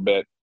watch a little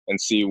bit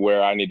and see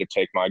where I need to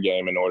take my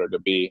game in order to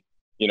be,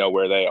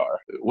 where they are.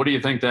 What do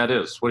you think that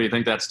is? What do you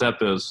think that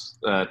step is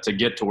to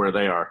get to where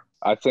they are?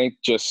 I think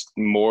just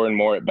more and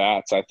more at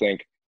bats. I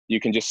think you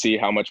can just see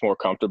how much more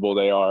comfortable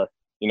they are.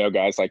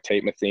 Guys like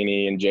Tate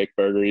Matheny and Jake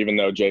Berger, even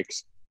though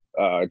Jake's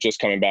just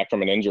coming back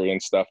from an injury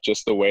and stuff,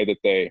 just the way that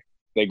they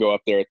go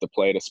up there at the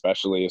plate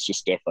especially is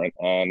just different.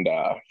 And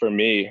for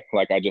me,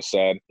 like I just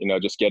said,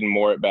 just getting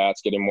more at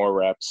bats, getting more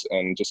reps,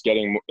 and just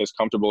getting as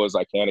comfortable as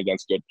I can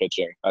against good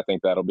pitching. I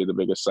think that'll be the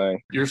biggest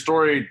thing. Your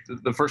story,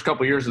 the first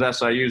couple of years at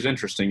SIU is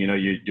interesting.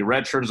 You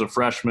redshirt as a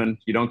freshman,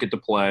 you don't get to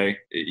play.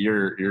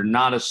 You're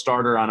not a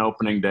starter on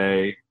opening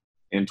day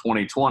in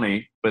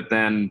 2020, but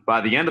then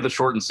by the end of the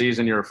shortened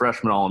season, you're a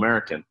freshman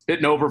All-American,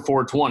 hitting over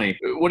 420.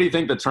 What do you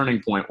think the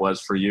turning point was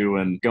for you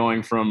and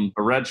going from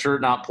a red shirt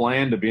not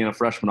playing to being a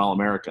freshman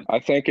All-American? I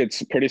think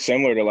it's pretty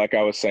similar to like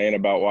I was saying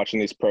about watching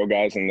these pro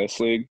guys in this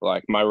league.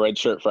 Like my red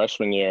shirt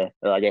freshman year,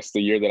 or I guess the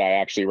year that I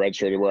actually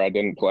redshirted where I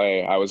didn't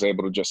play, I was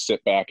able to just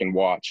sit back and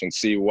watch and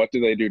see what do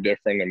they do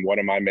different and what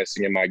am I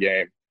missing in my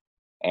game.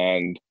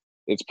 And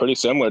it's pretty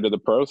similar to the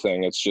pro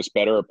thing. It's just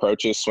better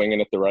approaches, swinging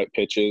at the right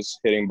pitches,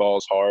 hitting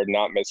balls hard,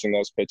 not missing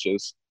those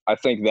pitches. I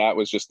think that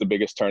was just the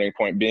biggest turning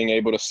point. Being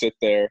able to sit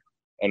there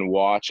and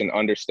watch and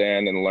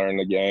understand and learn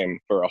the game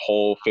for a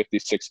whole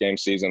 56-game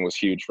season was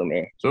huge for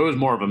me. So it was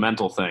more of a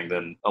mental thing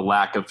than a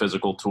lack of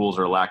physical tools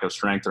or a lack of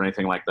strength or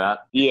anything like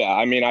that? Yeah,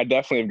 I mean, I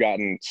definitely have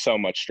gotten so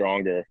much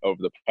stronger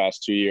over the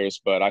past 2 years,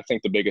 but I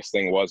think the biggest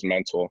thing was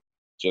mental.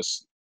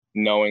 Just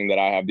knowing that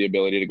I have the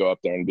ability to go up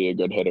there and be a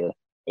good hitter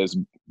is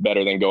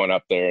better than going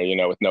up there,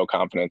 with no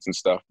confidence and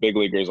stuff. Big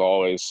leaguers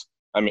always,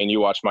 I mean, you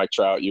watch Mike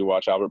Trout, you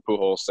watch Albert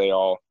Pujols,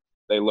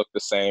 they look the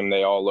same.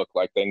 They all look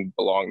like they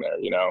belong there,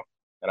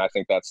 and I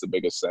think that's the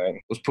biggest thing.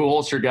 Was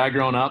Pujols your guy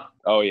growing up?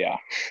 Oh, yeah.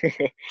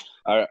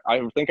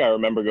 I think I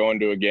remember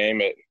going to a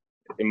game. It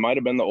might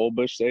have been the Old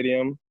Busch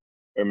Stadium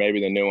or maybe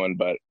the new one,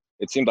 but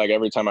it seemed like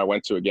every time I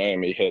went to a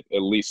game, he hit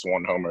at least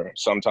one homer.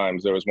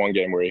 Sometimes there was one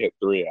game where he hit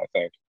 3, I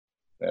think.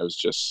 It was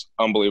just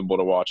unbelievable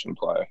to watch him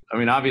play. I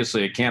mean,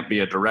 obviously it can't be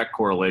a direct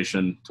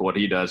correlation to what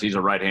he does. He's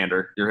a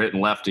right-hander. You're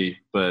hitting lefty.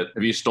 But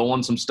have you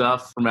stolen some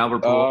stuff from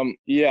Albert Pujols?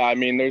 Yeah, I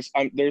mean,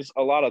 there's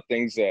a lot of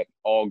things that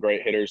all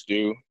great hitters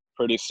do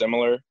pretty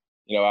similar.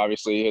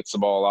 Obviously he hits the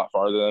ball a lot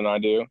farther than I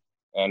do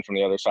and from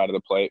the other side of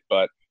the plate.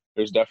 But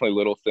there's definitely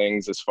little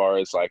things as far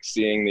as like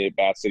seeing the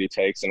at-bats that he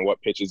takes and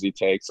what pitches he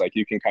takes. Like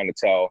you can kind of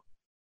tell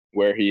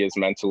where he is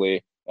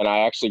mentally. And I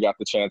actually got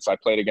the chance. I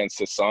played against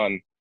his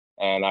son.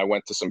 And I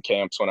went to some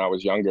camps when I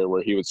was younger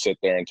where he would sit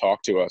there and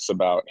talk to us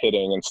about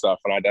hitting and stuff.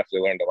 And I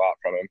definitely learned a lot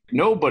from him.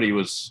 Nobody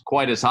was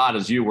quite as hot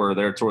as you were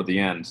there toward the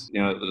end,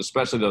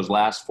 especially those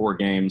last 4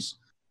 games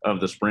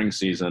of the spring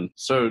season.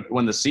 So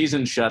when the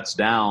season shuts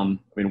down,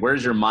 I mean,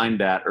 where's your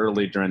mind at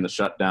early during the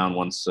shutdown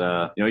once,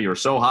 you were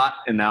so hot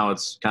and now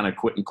it's kind of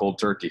quitting cold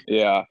turkey?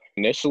 Yeah.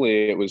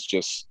 Initially it was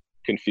just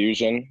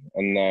confusion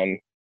and then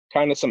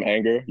kind of some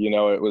anger.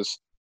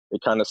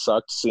 It kind of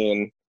sucked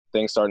seeing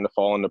things starting to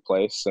fall into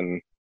place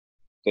and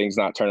things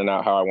not turning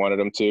out how I wanted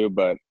them to.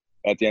 But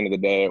at the end of the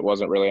day, it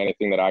wasn't really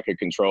anything that I could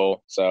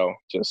control. So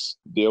just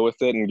deal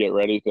with it and get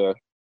ready to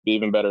be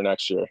even better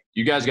next year.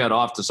 You guys got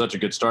off to such a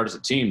good start as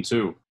a team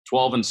too.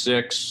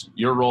 12-6,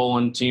 you're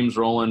rolling, team's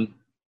rolling.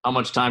 How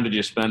much time did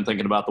you spend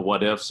thinking about the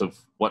what ifs of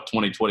what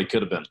 2020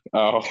 could have been?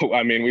 Oh,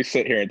 I mean, we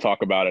sit here and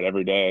talk about it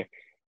every day.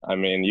 I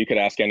mean, you could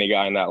ask any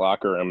guy in that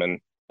locker room and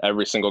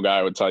every single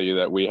guy would tell you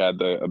that we had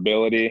the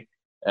ability,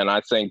 and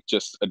I think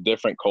just a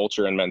different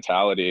culture and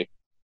mentality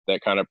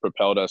that kind of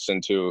propelled us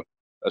into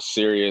a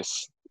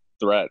serious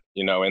threat,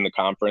 in the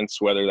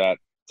conference, whether that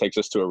takes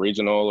us to a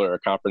regional or a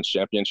conference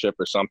championship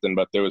or something.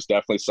 But there was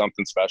definitely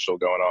something special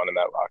going on in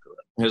that locker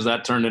room. Has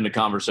that turned into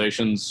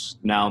conversations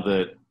now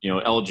that,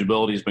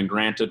 eligibility has been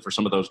granted for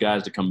some of those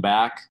guys to come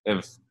back?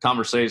 Have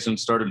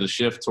conversations started to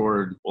shift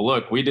toward, well,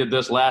 look, we did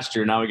this last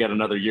year. Now we got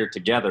another year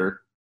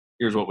together.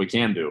 Here's what we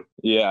can do.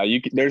 Yeah,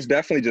 there's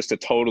definitely just a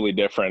totally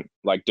different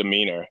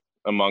demeanor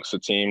amongst the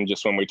team,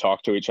 just when we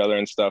talk to each other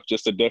and stuff,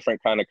 just a different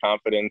kind of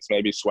confidence,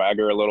 maybe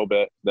swagger a little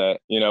bit that,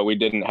 we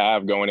didn't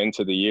have going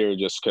into the year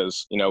just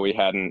because, we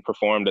hadn't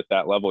performed at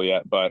that level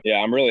yet. But yeah,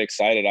 I'm really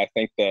excited. I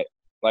think that,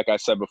 like I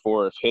said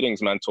before, if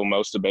hitting's mental,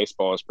 most of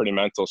baseball is pretty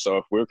mental. So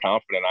if we're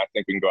confident, I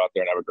think we can go out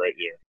there and have a great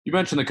year. You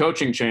mentioned the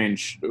coaching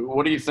change.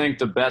 What do you think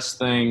the best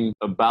thing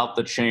about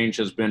the change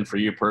has been for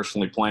you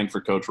personally playing for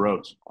Coach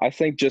Rhodes? I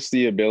think just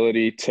the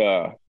ability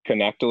to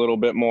connect a little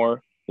bit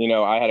more.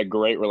 I had a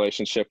great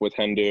relationship with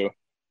Hendu,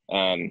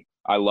 and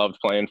I loved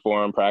playing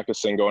for him,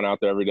 practicing, going out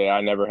there every day. I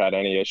never had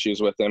any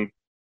issues with him.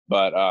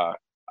 But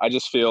I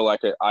just feel like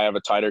I have a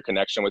tighter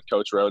connection with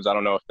Coach Rhodes. I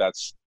don't know if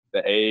that's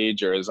the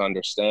age or his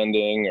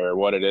understanding or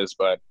what it is,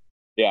 but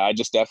yeah, I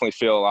just definitely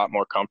feel a lot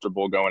more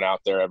comfortable going out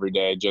there every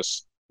day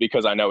just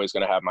because I know he's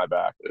going to have my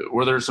back.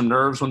 Were there some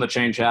nerves when the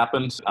change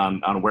happened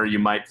on where you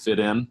might fit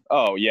in?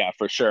 Oh, yeah,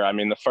 for sure. I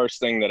mean, the first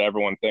thing that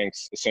everyone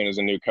thinks as soon as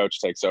a new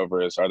coach takes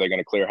over is, are they going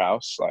to clear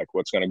house? Like,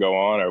 what's going to go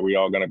on? Are we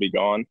all going to be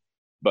gone?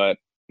 But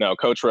no,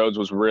 Coach Rhodes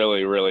was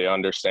really, really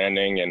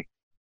understanding and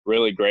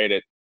really great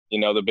at,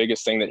 the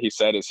biggest thing that he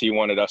said is he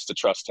wanted us to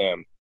trust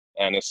him.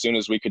 And as soon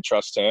as we could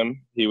trust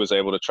him, he was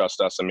able to trust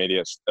us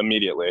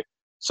immediately.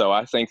 So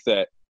I think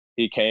that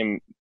he came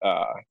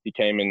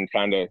and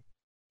kind of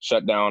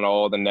shut down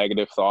all the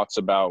negative thoughts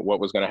about what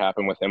was going to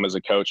happen with him as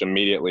a coach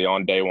immediately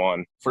on day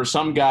one. For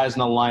some guys in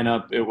the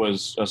lineup, it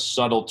was a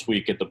subtle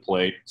tweak at the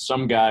plate.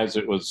 Some guys,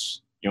 it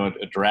was,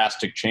 a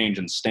drastic change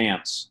in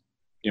stance.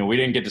 We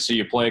didn't get to see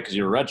you play because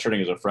you were redshirting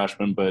as a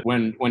freshman, but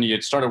when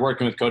you started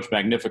working with Coach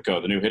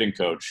Magnifico, the new hitting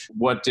coach,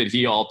 what did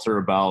he alter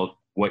about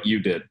what you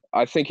did?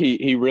 I think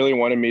he really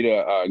wanted me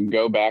to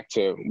go back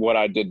to what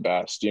I did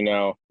best.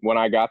 When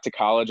I got to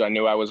college, I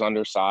knew I was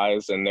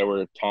undersized, and there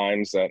were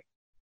times that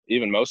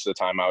even most of the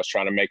time I was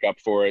trying to make up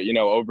for it,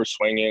 over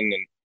swinging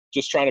and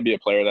just trying to be a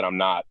player that I'm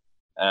not.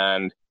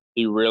 And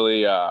he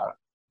really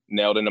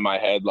nailed into my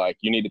head, like,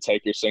 you need to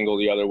take your single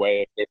the other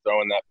way if they're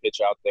throwing that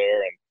pitch out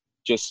there, and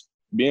just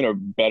being a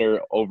better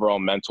overall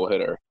mental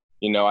hitter.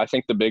 I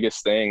think the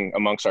biggest thing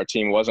amongst our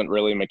team wasn't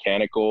really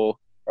mechanical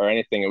or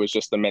anything. It was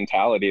just the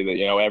mentality that,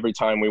 every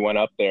time we went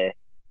up there,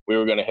 we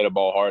were going to hit a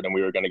ball hard and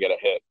we were going to get a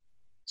hit.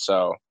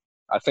 So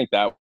I think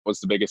that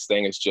was the biggest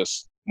thing, is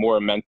just more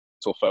mental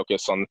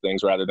focus on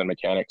things rather than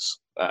mechanics.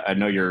 I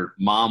know your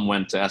mom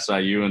went to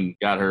SIU and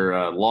got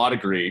her law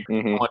degree.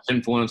 Mm-hmm. How much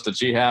influence did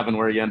she have in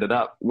where you ended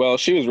up? Well,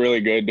 she was really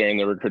good during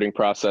the recruiting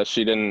process.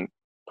 She didn't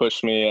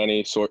push me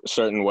any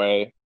certain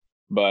way,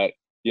 but,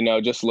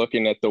 just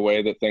looking at the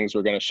way that things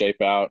were going to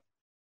shape out,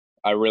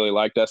 I really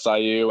liked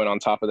SIU, and on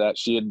top of that,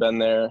 she had been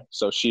there,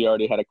 so she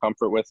already had a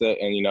comfort with it.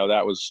 And,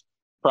 that was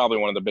probably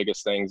one of the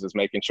biggest things, is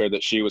making sure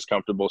that she was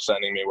comfortable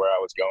sending me where I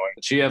was going.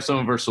 Did she have some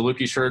of her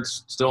Saluki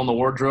shirts still in the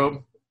wardrobe,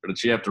 or did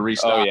she have to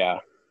restock? Oh, yeah.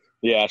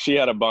 Yeah, she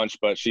had a bunch,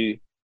 but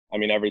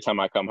every time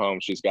I come home,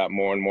 she's got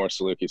more and more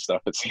Saluki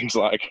stuff, it seems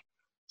like.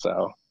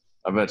 So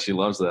I bet she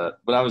loves that.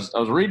 But I was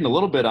reading a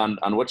little bit on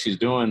what she's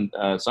doing.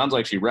 It sounds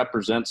like she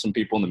represents some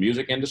people in the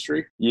music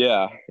industry.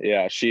 Yeah.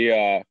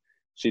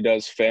 She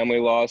does family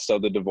law, so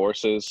the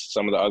divorces,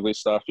 some of the ugly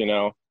stuff,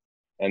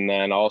 and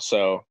then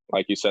also,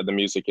 like you said, the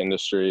music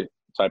industry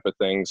type of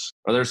things.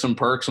 Are there some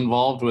perks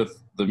involved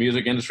with the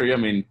music industry? I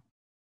mean,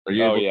 are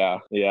you? Oh, yeah.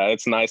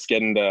 It's nice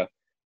getting to.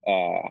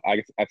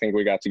 I think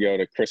we got to go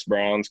to Chris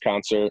Brown's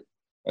concert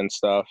and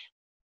stuff,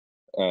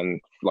 and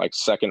like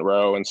second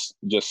row, and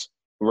just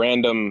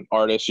random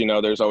artists.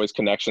 There's always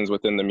connections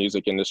within the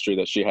music industry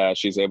that she has.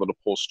 She's able to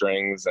pull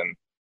strings and,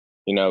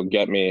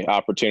 get me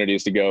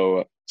opportunities to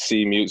go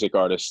see music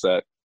artists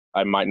that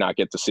I might not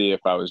get to see if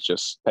I was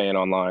just paying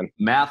online.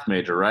 Math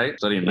major, right?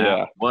 Studying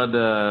math.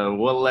 Yeah.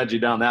 What led you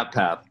down that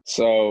path?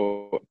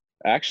 So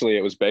actually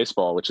it was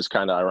baseball, which is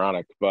kind of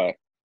ironic, but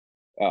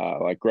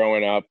like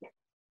growing up,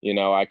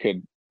 I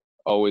could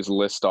always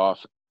list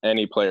off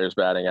any player's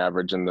batting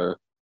average in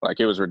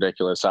it was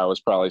ridiculous. I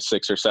was probably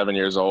 6 or 7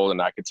 years old,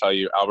 and I could tell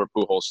you Albert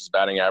Pujols'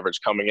 batting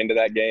average coming into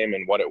that game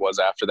and what it was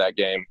after that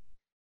game.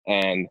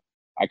 And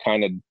I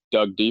kind of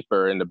dug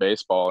deeper into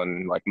baseball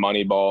and like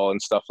Moneyball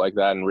and stuff like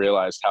that, and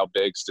realized how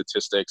big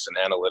statistics and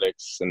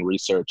analytics and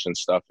research and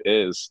stuff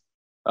is.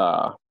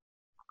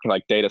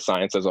 like data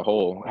science as a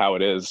whole, how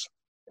it is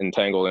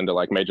entangled into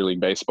like Major League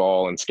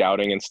Baseball and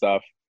scouting and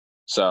stuff.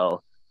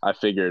 So I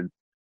figured,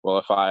 well,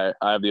 if I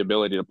have the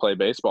ability to play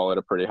baseball at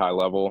a pretty high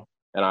level,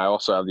 and I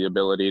also have the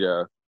ability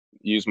to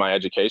use my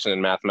education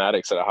in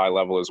mathematics at a high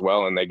level as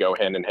well, and they go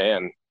hand in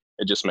hand,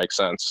 it just makes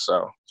sense.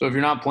 So if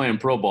you're not playing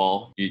pro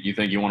ball, you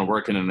think you want to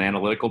work in an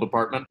analytical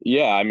department?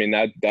 Yeah, I mean,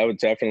 that would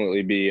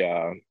definitely be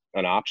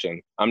an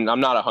option. I'm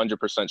not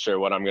 100% sure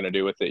what I'm going to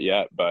do with it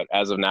yet, but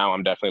as of now,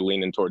 I'm definitely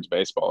leaning towards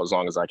baseball as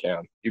long as I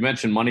can. You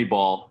mentioned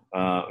Moneyball.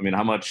 I mean,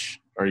 how much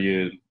are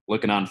you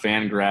looking on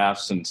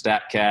FanGraphs and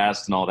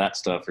StatCast and all that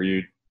stuff? Are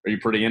you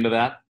pretty into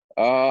that?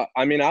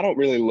 I mean, I don't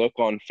really look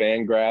on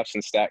FanGraphs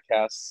and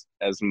StatCasts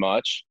as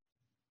much,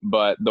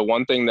 but the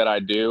one thing that I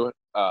do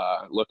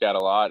look at a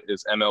lot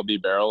is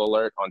MLB Barrel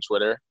Alert on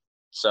Twitter.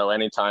 So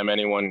anytime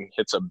anyone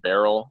hits a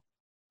barrel,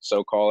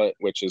 so call it,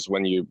 which is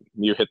when you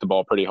hit the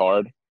ball pretty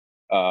hard,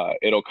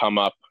 it'll come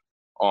up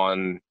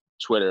on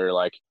Twitter,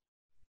 like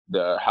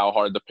how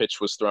hard the pitch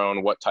was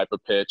thrown, what type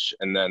of pitch,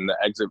 and then the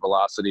exit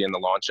velocity and the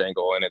launch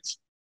angle. And it's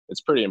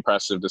pretty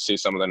impressive to see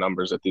some of the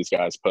numbers that these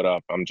guys put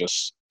up. I'm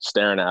just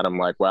staring at them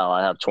like, wow,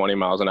 I have 20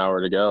 miles an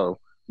hour to go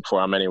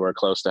before I'm anywhere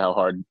close to how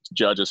hard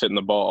Judge is hitting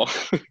the ball.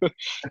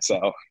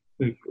 So,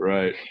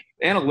 right.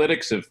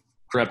 Analytics have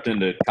crept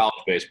into college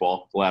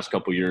baseball the last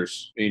couple of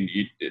years. I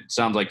mean, it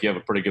sounds like you have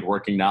a pretty good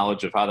working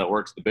knowledge of how that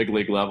works at the big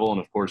league level,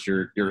 and of course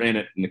you're in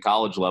it in the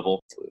college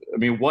level. I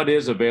mean, what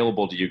is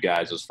available to you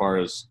guys as far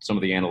as some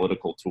of the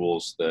analytical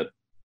tools that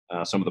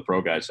some of the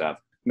pro guys have?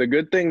 The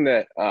good thing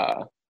that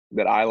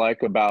I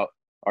like about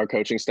our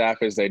coaching staff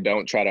is they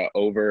don't try to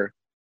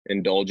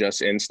overindulge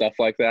us in stuff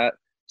like that.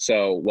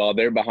 So while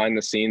they're behind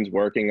the scenes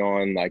working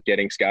on like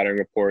getting scouting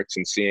reports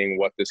and seeing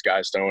what this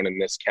guy's throwing in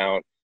this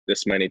count,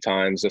 this many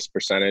times, this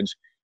percentage,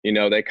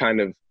 they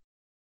kind of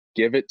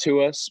give it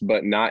to us,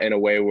 but not in a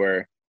way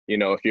where,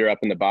 if you're up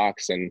in the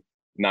box and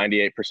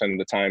 98% of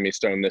the time he's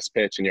throwing this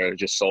pitch and you're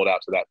just sold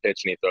out to that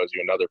pitch and he throws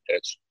you another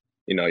pitch,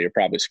 you're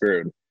probably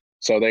screwed.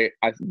 So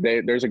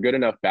there's a good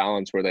enough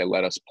balance where they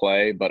let us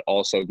play, but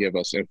also give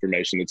us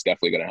information that's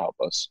definitely going to help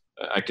us.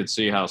 I could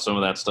see how some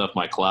of that stuff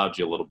might cloud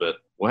you a little bit.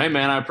 Well, hey,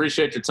 man, I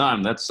appreciate your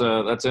time. That's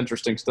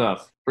interesting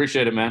stuff.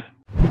 Appreciate it, man.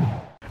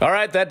 All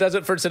right, that does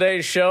it for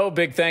today's show.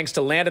 Big thanks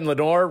to Landon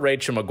Lenore,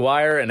 Rachel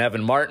McGuire, and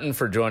Evan Martin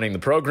for joining the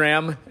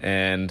program.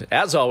 And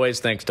as always,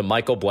 thanks to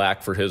Michael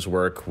Black for his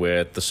work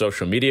with the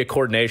social media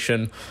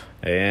coordination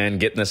and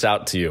getting this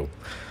out to you.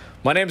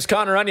 My name is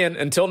Connor Onion.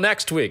 Until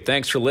next week,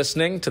 thanks for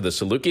listening to the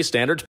Saluki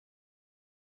Standards